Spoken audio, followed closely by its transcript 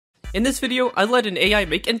In this video, I let an AI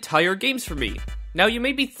make entire games for me. Now you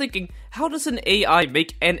may be thinking, how does an AI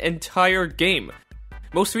make an entire game?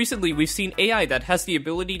 Most recently, we've seen AI that has the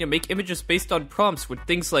ability to make images based on prompts, with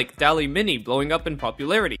things like DALL-E Mini blowing up in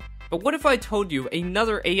popularity. But what if I told you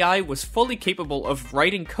another AI was fully capable of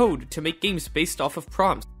writing code to make games based off of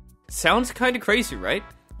prompts? Sounds kinda crazy, right?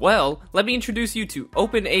 Well, let me introduce you to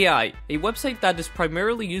OpenAI, a website that is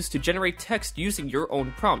primarily used to generate text using your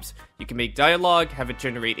own prompts. You can make dialogue, have it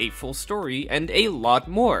generate a full story, and a lot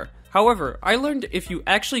more. However, I learned if you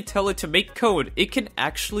actually tell it to make code, it can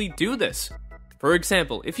actually do this. For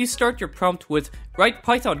example, if you start your prompt with write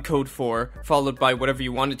Python code for, followed by whatever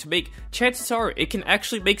you want it to make, chances are it can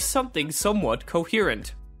actually make something somewhat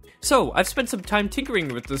coherent. So, I've spent some time tinkering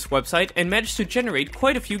with this website and managed to generate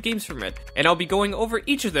quite a few games from it, and I'll be going over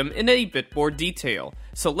each of them in a bit more detail.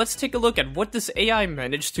 So let's take a look at what this AI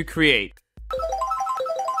managed to create.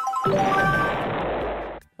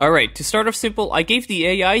 Alright, to start off simple, I gave the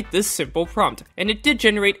AI this simple prompt, and it did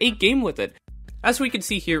generate a game with it. As we can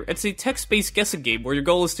see here, it's a text-based guessing game where your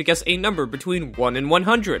goal is to guess a number between 1 and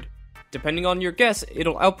 100. Depending on your guess,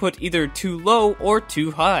 it'll output either too low or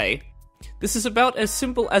too high. This is about as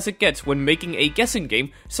simple as it gets when making a guessing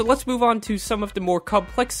game, so let's move on to some of the more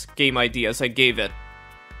complex game ideas I gave it.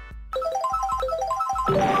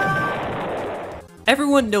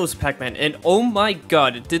 Everyone knows Pacman, and oh my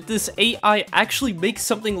god, did this AI actually make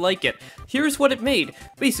something like it? Here's what it made.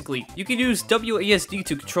 Basically, you can use WASD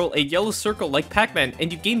to control a yellow circle like Pacman,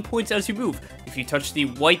 and you gain points as you move. If you touch the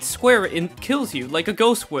white square, it kills you like a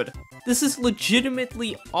ghost would. This is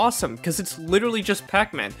legitimately awesome, because it's literally just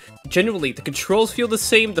Pacman. Generally, the controls feel the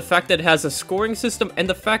same, the fact that it has a scoring system, and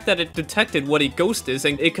the fact that it detected what a ghost is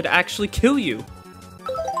and it could actually kill you.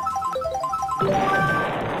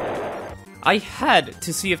 I had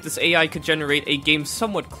to see if this AI could generate a game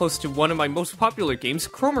somewhat close to one of my most popular games,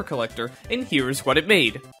 Kromer Kollector, and here's what it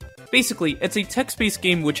made. Basically, it's a text-based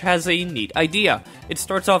game which has a neat idea. It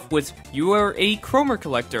starts off with, you are a Kromer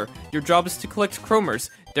Kollector. Your job is to collect Kromers.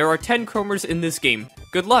 There are 10 Kromers in this game.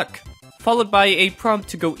 Good luck! Followed by a prompt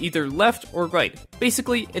to go either left or right.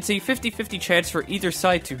 Basically, it's a 50-50 chance for either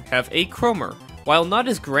side to have a Kromer. While not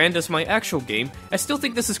as grand as my actual game, I still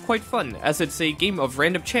think this is quite fun, as it's a game of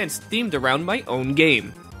random chance themed around my own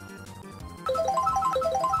game.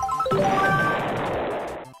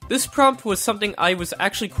 This prompt was something I was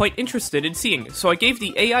actually quite interested in seeing, so I gave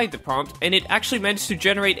the AI the prompt, and it actually managed to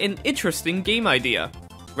generate an interesting game idea.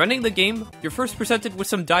 Running the game, you're first presented with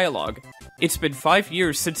some dialogue. It's been 5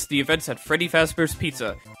 years since the events at Freddy Fazbear's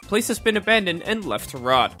Pizza. The place has been abandoned and left to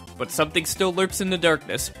rot, but something still lurks in the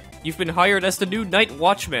darkness. You've been hired as the new night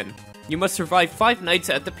watchman. You must survive 5 nights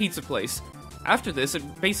at the pizza place. After this,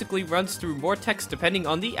 it basically runs through more text depending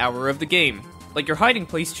on the hour of the game. Like your hiding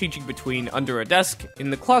place changing between under a desk, in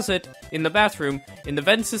the closet, in the bathroom, in the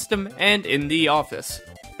vent system, and in the office.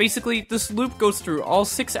 Basically, this loop goes through all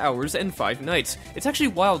 6 hours and 5 nights. It's actually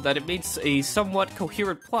wild that it makes a somewhat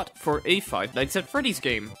coherent plot for a 5 Nights at Freddy's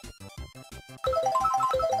game.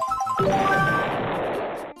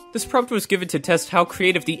 This prompt was given to test how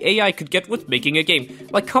creative the AI could get with making a game.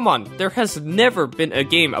 Like, come on, there has never been a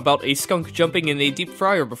game about a skunk jumping in a deep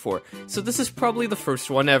fryer before, so this is probably the first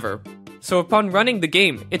one ever. So upon running the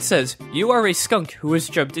game, it says, you are a skunk who has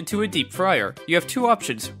jumped into a deep fryer. You have 2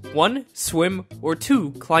 options, 1, swim, or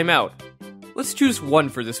 2, climb out. Let's choose 1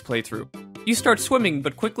 for this playthrough. You start swimming,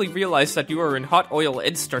 but quickly realize that you are in hot oil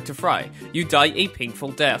and start to fry. You die a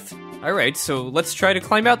painful death. Alright, so let's try to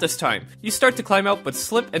climb out this time. You start to climb out but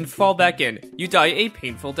slip and fall back in. You die a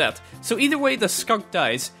painful death. So either way, the skunk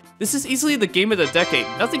dies. This is easily the game of the decade.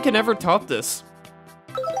 Nothing can ever top this.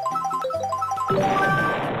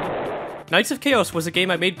 Nights of Chaos was a game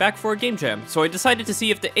I made back for a game jam, so I decided to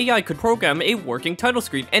see if the AI could program a working title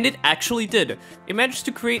screen, and it actually did. It managed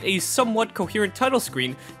to create a somewhat coherent title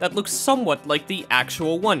screen that looks somewhat like the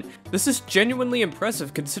actual one. This is genuinely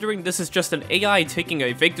impressive considering this is just an AI taking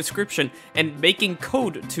a vague description and making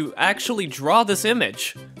code to actually draw this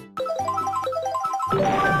image.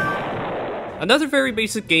 Another very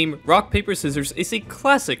basic game, Rock, Paper, Scissors, is a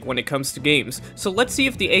classic when it comes to games, so let's see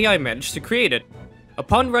if the AI managed to create it.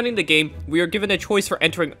 Upon running the game, we are given a choice for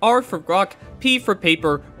entering R for rock, P for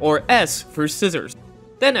paper, or S for scissors.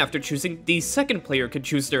 Then after choosing, the second player can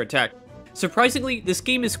choose their attack. Surprisingly, this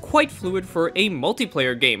game is quite fluid for a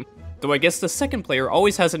multiplayer game, though I guess the second player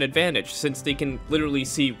always has an advantage since they can literally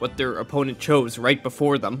see what their opponent chose right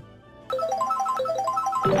before them.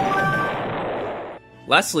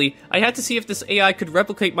 Lastly, I had to see if this AI could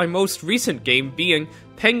replicate my most recent game being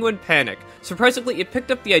Penguin Panic. Surprisingly, it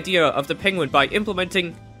picked up the idea of the penguin by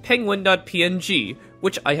implementing penguin.png,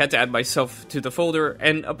 which I had to add myself to the folder,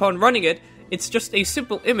 and upon running it, it's just a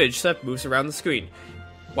simple image that moves around the screen.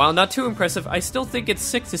 While not too impressive, I still think it's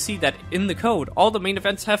sick to see that in the code, all the main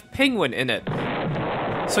events have Penguin in it.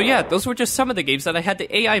 So yeah, those were just some of the games that I had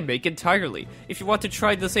the AI make entirely. If you want to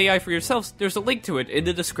try this AI for yourselves, there's a link to it in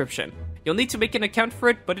the description. You'll need to make an account for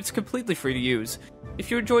it, but it's completely free to use. If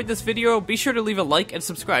you enjoyed this video, be sure to leave a like and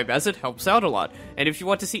subscribe as it helps out a lot. And if you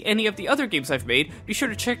want to see any of the other games I've made, be sure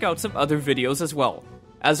to check out some other videos as well.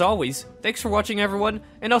 As always, thanks for watching everyone,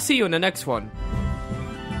 and I'll see you in the next one.